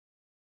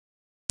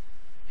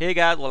Hey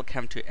guys,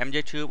 welcome to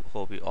MJTube.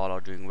 Hope you all are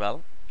doing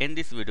well. In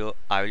this video,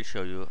 I will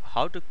show you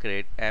how to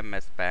create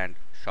MS Paint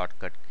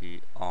shortcut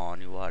key on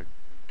your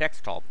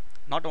desktop.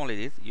 Not only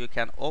this, you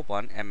can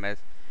open MS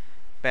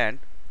Paint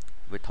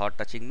without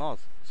touching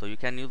mouse. So you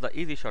can use the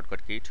easy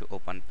shortcut key to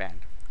open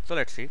Paint. So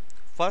let's see.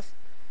 First,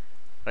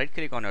 right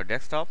click on your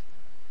desktop,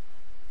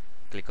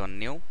 click on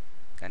New,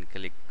 and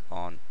click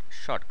on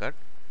Shortcut.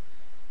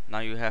 Now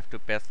you have to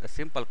paste a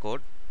simple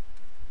code.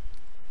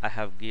 I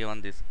have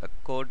given this a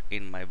code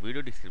in my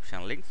video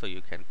description link, so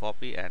you can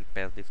copy and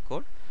paste this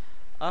code.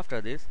 After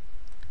this,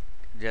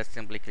 just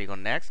simply click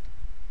on next,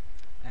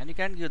 and you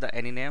can give the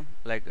any name.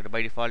 Like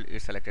by default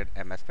it's selected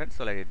MS Paint,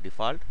 so let it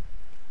default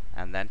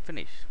and then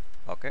finish.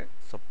 Okay,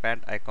 so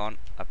Paint icon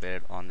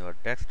appeared on your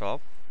desktop.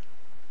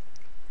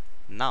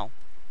 Now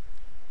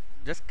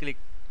just click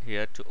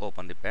here to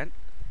open the Paint,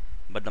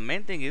 but the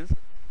main thing is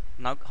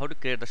now how to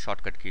create the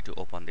shortcut key to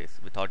open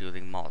this without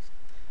using mouse.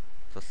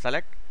 So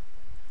select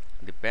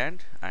the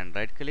Paint and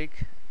right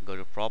click, go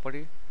to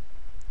property,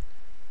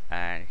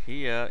 and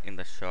here in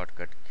the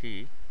shortcut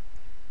key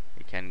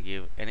you can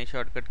give any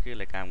shortcut key.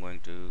 Like I'm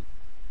going to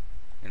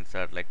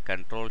insert like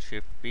Control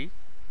Shift P.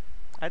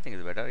 I think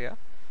it's better. Yeah,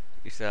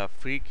 it's a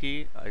free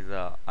key, is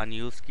a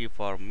unused key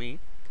for me,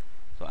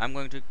 so I'm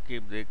going to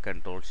keep the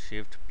Control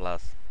Shift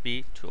plus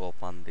P to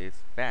open this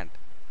Paint.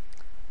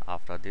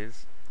 After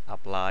this,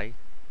 apply,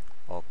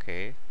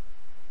 OK,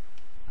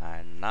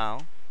 and now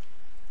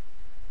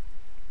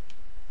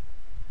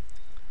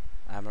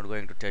I'm not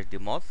going to touch the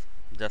mouse,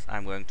 just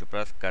I'm going to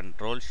press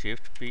Control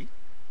Shift P.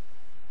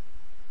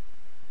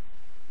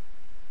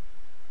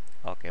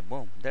 Okay,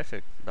 boom, that's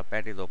it, the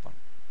Paint is open.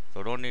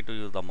 So don't need to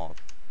use the mouse.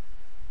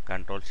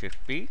 Control Shift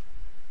P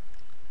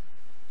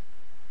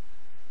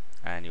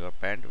and your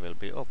Paint will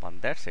be open.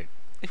 That's it.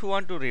 If you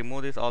want to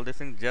remove this all these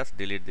things, just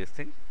delete this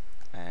thing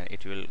and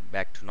it will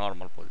back to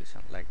normal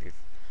position like this.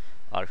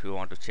 Or if you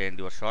want to change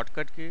your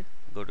shortcut key,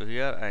 go to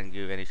here and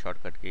give any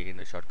shortcut key in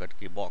the shortcut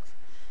key box.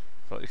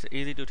 So it's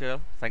easy tutorial.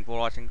 Thank you for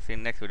watching. See you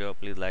in next video.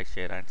 Please like,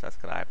 share and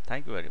subscribe.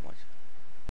 Thank you very much.